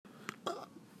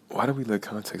why do we let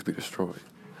context be destroyed?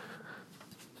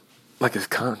 Like, it's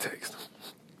context.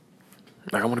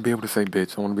 Like, I want to be able to say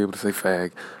bitch. I want to be able to say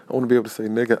fag. I want to be able to say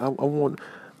nigga. I want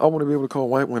to be able to call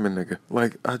white women nigga.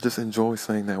 Like, I just enjoy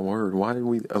saying that word. Why do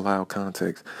we allow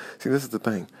context? See, this is the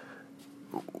thing.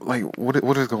 Like, what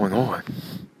is going on?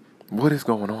 What is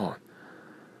going on?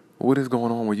 What is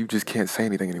going on where you just can't say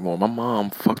anything anymore? My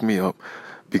mom fucked me up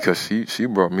because she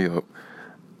brought me up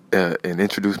and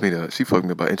introduced me to. She fucked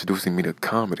me up by introducing me to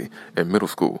comedy in middle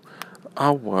school. I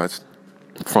watched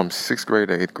from 6th grade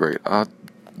to 8th grade.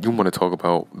 You want to talk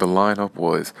about the lineup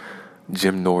was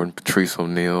Jim Norton, Patrice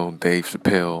O'Neal, Dave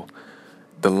Chappelle.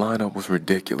 The lineup was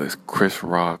ridiculous. Chris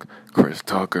Rock, Chris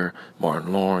Tucker,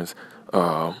 Martin Lawrence,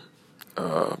 what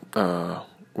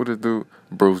did do?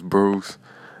 Bruce,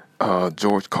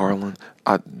 George Carlin,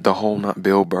 the whole not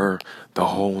Bill Burr, the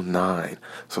whole nine.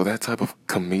 So that type of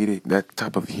comedic, that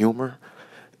type of humor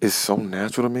is so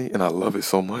natural to me, and I love it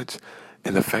so much.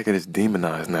 And the fact that it's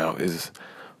demonized now is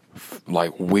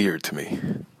like weird to me.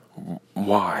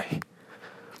 Why?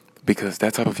 Because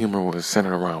that type of humor was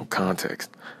centered around context.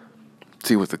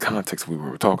 See, it was the context we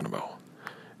were talking about.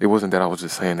 It wasn't that I was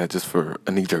just saying that just for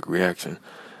a knee-jerk reaction.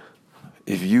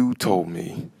 If you told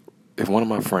me, if one of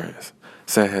my friends,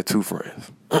 say I had two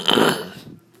friends,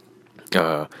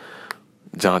 Jonte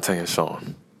and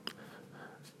Sean.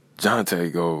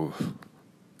 Jonte goes,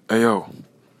 hey, yo,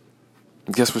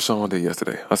 guess what Sean did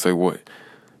yesterday? I say, what?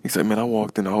 He said, man, I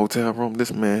walked in the hotel room.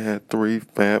 This man had 3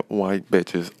 fat white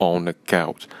bitches on the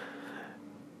couch.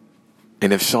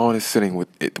 And if Sean is sitting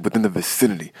within the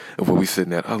vicinity of where we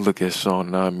sitting at, I look at Sean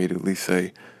and I immediately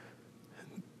say,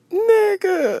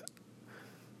 nigga.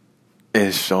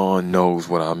 And Sean knows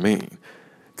what I mean.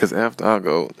 Because after I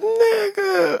go,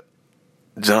 nigga,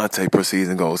 Jonte proceeds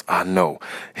and goes, I know.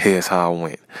 Here's how I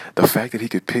went. The fact that he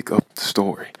could pick up the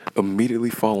story immediately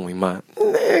following my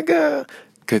nigga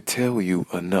could tell you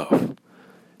enough.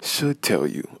 Should tell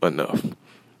you enough.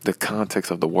 The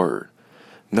context of the word.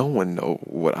 No one know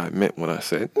what I meant when I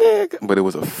said nigga, but it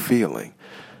was a feeling.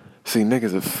 See,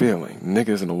 nigga's a feeling. Nigga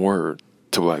isn't a word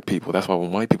to black people. That's why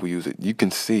when white people use it, you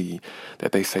can see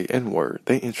that they say N-word.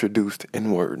 They introduced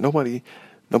N-word. Nobody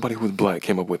who's black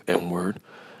came up with N-word.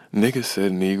 Nigga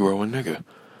said Negro and nigga.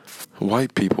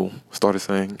 White people started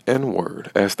saying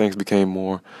N-word as things became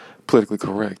more politically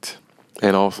correct.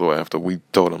 And also after we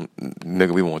told them,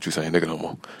 nigga, we want you saying nigga no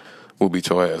more. We'll beat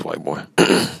your ass, white boy.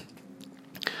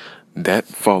 That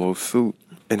follows suit.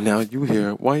 And now you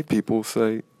hear white people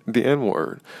say the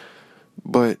N-word.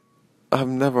 But I've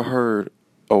never heard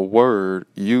a word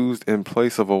used in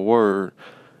place of a word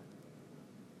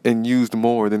and used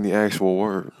more than the actual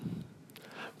word.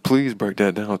 Please break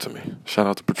that down to me. Shout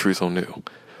out to Patrice O'Neal.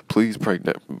 Please break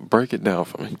it down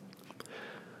for me.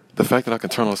 The fact that I can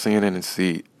turn on CNN and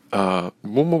see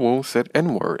Woo said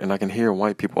N-word, and I can hear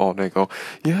white people all day go,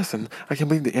 yes, and I can't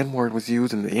believe the N-word was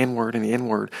used, and the N-word and the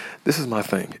N-word. This is my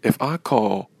thing. If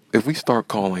we start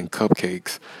calling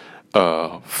cupcakes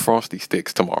Frosty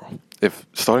Sticks tomorrow,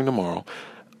 starting tomorrow,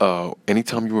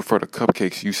 anytime you refer to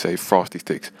cupcakes, you say Frosty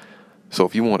Sticks. So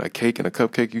if you want a cake and a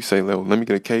cupcake, you say, let me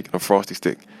get a cake and a Frosty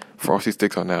Stick. Frosty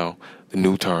Sticks are now the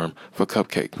new term for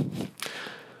cupcake.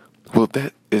 Well,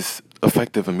 that is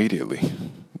effective immediately,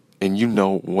 and you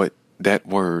know what that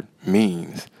word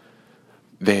means,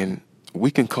 then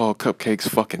we can call cupcakes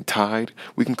fucking Tide.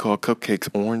 We can call cupcakes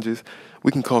oranges.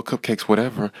 We can call cupcakes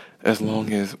whatever, as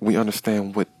long as we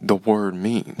understand what the word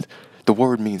means. The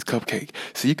word means cupcake.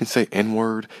 So you can say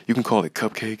N-word. You can call it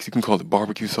cupcakes. You can call it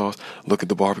barbecue sauce. Look at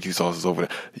the barbecue sauces over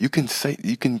there. You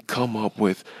can come up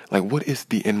with, like, what is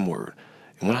the N-word?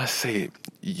 And when I say it,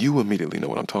 you immediately know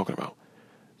what I'm talking about.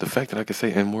 The fact that I can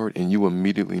say N-word and you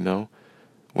immediately know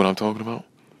what I'm talking about.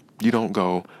 You don't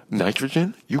go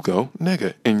nitrogen. You go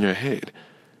nigga in your head.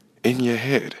 In your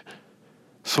head.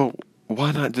 So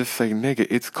why not just say nigga?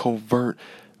 It's covert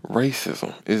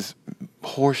racism. It's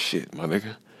horseshit, my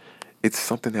nigga. It's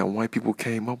something that white people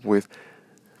came up with,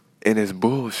 and it's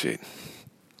bullshit.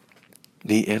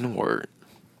 The N-word.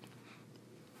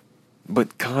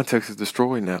 But context is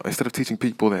destroyed now. Instead of teaching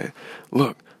people that,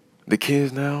 look, the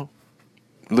kids now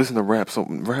listen to rap. So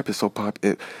rap is so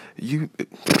popular.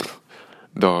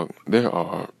 Dog, there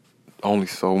are only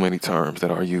so many terms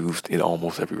that are used in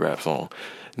almost every rap song.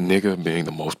 Nigga being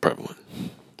the most prevalent.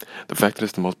 The fact that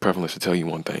it's the most prevalent should tell you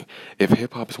one thing. If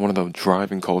hip-hop is one of the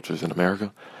driving cultures in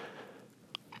America,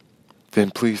 then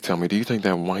please tell me, do you think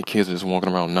that white kids are just walking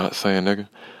around not saying nigga?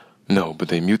 No, but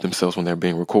they mute themselves when they're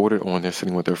being recorded or when they're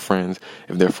sitting with their friends,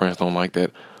 if their friends don't like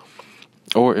that.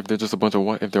 Or if they're just a bunch of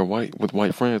white, if they're white with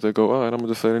white friends, they go, all right, I'm going to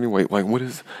just say it anyway. Like,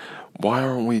 why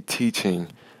aren't we teaching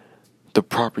the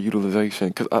proper utilization.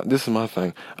 Because this is my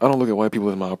thing. I don't look at white people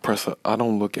as my oppressor. I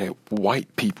don't look at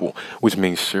white people, which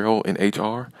means Cheryl in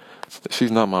HR.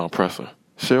 She's not my oppressor.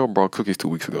 Cheryl brought cookies 2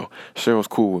 weeks ago. Cheryl's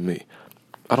cool with me.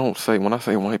 When I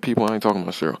say white people, I ain't talking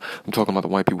about Cheryl. I'm talking about the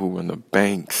white people who run the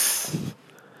banks,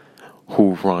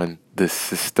 who run the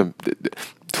system,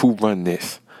 who run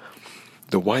this.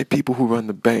 The white people who run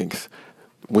the banks,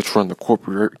 which run the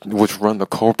corporations,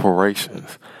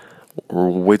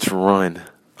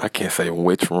 I can't say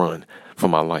which run for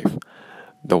my life.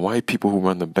 The white people who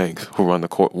run the banks,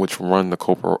 which run the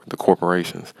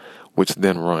corporations, which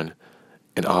then run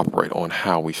and operate on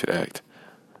how we should act,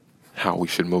 how we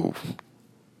should move,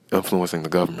 influencing the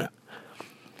government.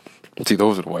 See,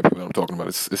 those are the white people I'm talking about.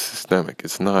 It's systemic.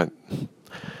 It's not.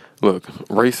 Look,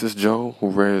 racist Joe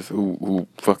who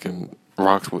fucking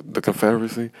rocks with the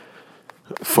Confederacy.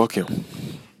 Fuck him.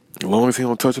 As long as he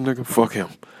don't touch a nigga, fuck him.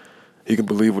 He can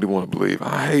believe what he want to believe.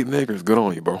 I hate niggers. Good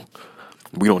on you, bro.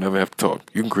 We don't ever have to talk.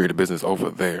 You can create a business over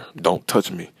there. Don't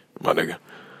touch me, my nigga.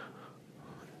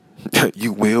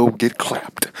 You will get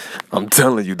clapped. I'm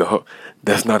telling you,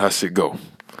 that's not how shit go.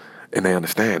 And they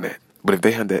understand that. But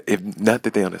if not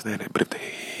that they understand that, but if they